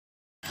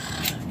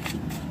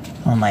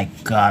Oh my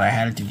god, I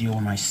had to deal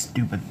with my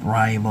stupid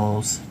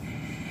rivals.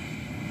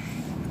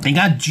 They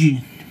got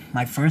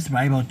my first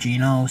rival,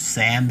 Gino,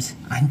 Sam's.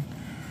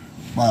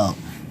 Well,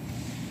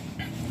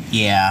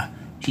 yeah,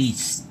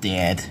 he's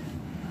dead.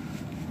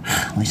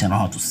 At least I don't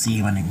have to see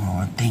him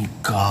anymore. Thank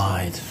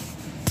God.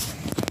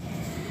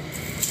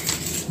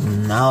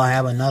 Now I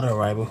have another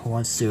rival who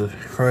wants to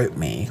hurt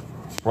me.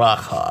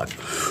 Rawk.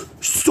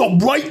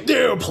 Stop right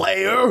there,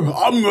 player!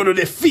 I'm gonna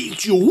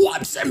defeat you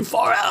once and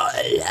for all!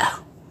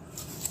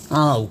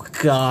 Oh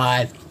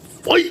God.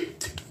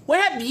 Fight!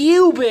 Where have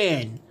you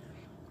been?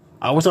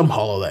 I was on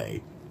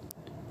holiday.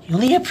 You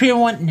only appear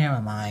one.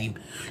 Never mind.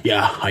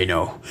 Yeah, I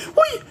know.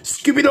 Wait,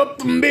 skip it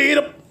up and made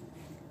up.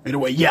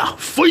 Anyway, yeah,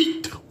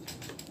 fight!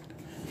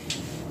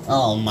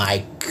 Oh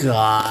my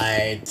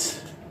God.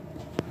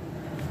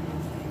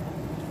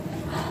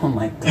 Oh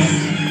my God.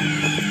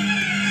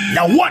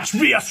 Now watch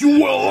me as you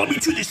will allow me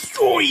to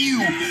destroy you!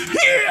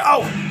 Here!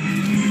 Oh!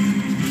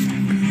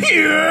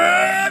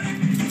 Here!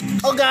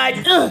 Oh God.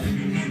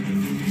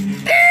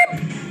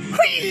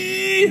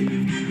 Hey!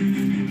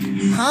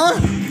 Huh?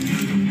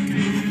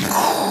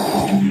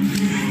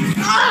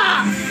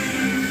 Ah!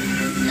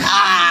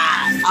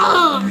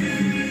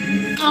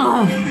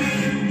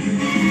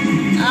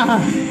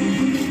 Ah!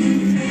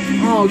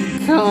 Oh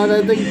God, I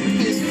think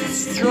he's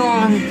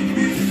strong.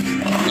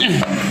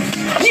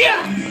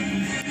 Yeah!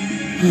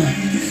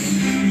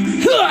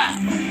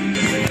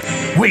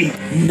 Wait,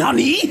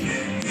 Nani?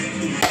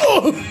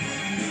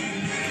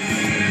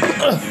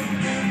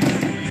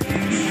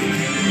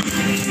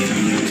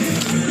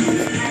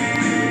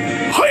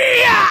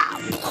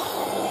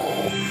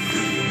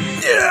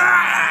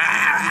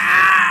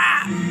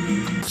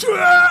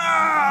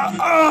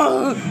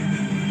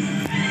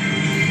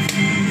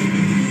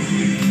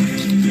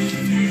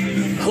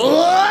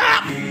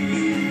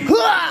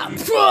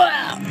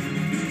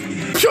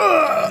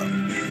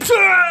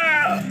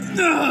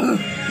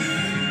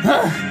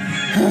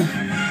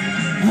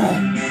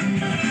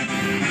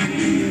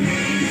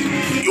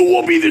 You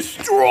will be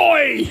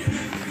destroyed!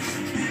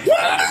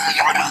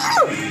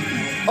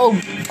 Oh,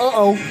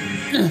 uh-oh.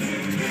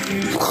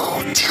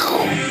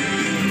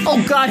 Oh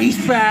God, he's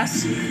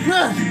fast.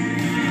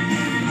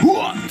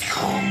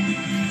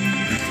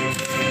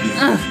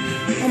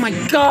 Oh my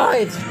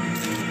God.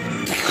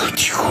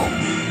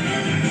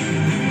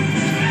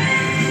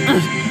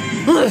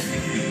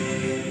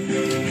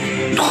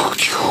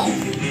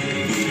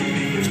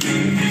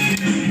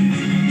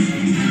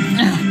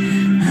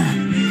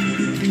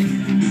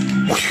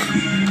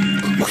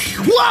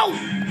 Whoa!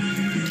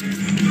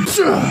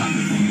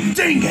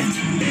 Dang it!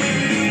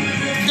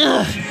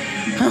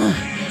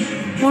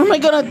 What am I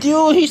gonna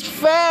do? He's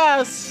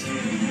fast. I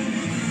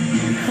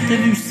have to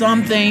do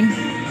something.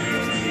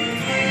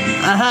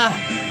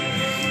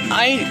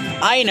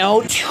 I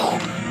know.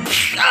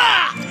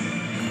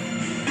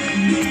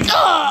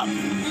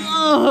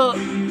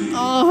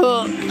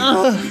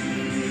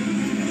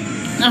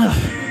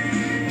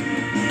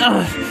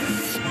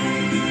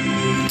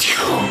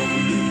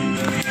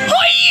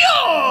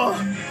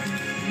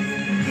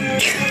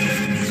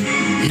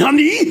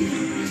 Nani?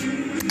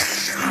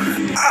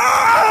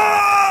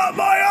 Ah!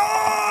 My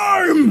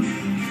arm!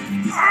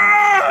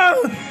 Ah!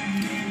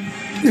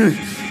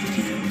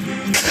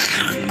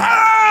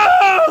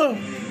 Ah!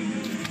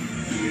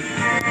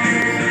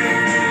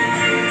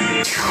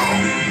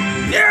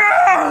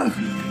 Yeah!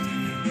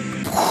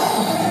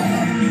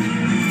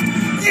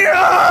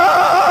 Yeah!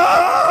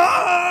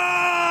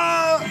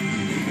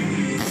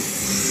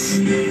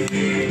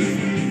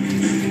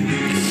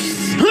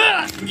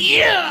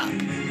 Yeah!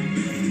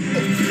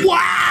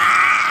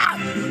 Wow!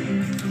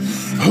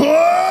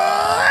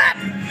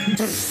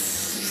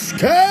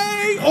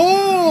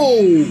 KO!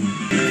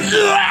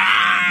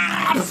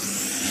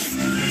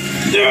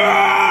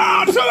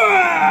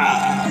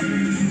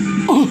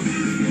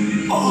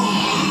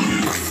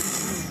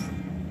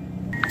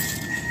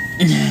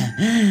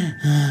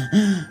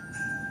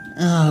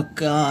 Oh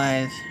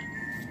God.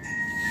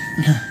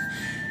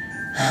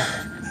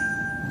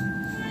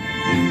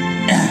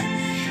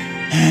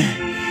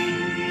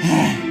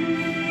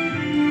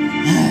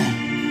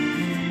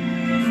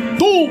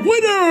 The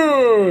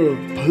winner!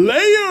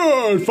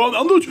 Player from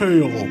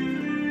Underplayer!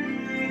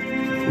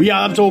 We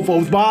have to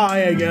vote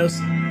bye, I guess.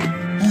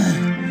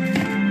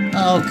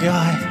 Oh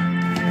God.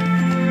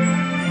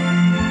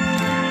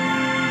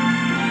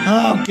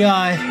 Oh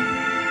God.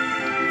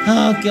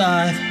 Oh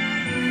God.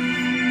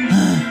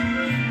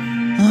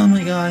 Oh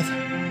my God.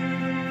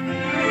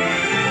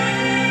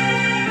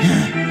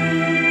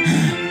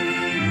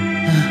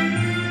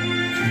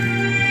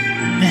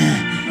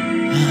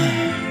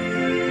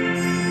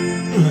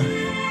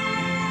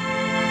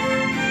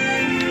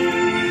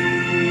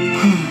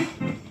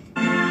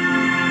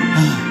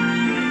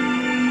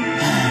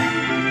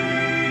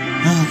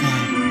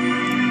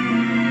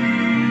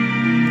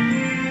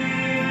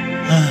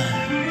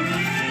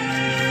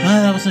 Well,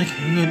 that was like a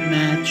good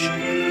match.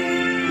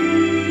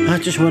 I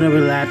just want to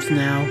relax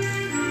now.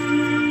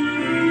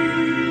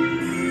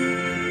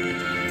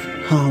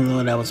 Oh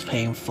Lord, that was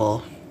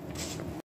painful.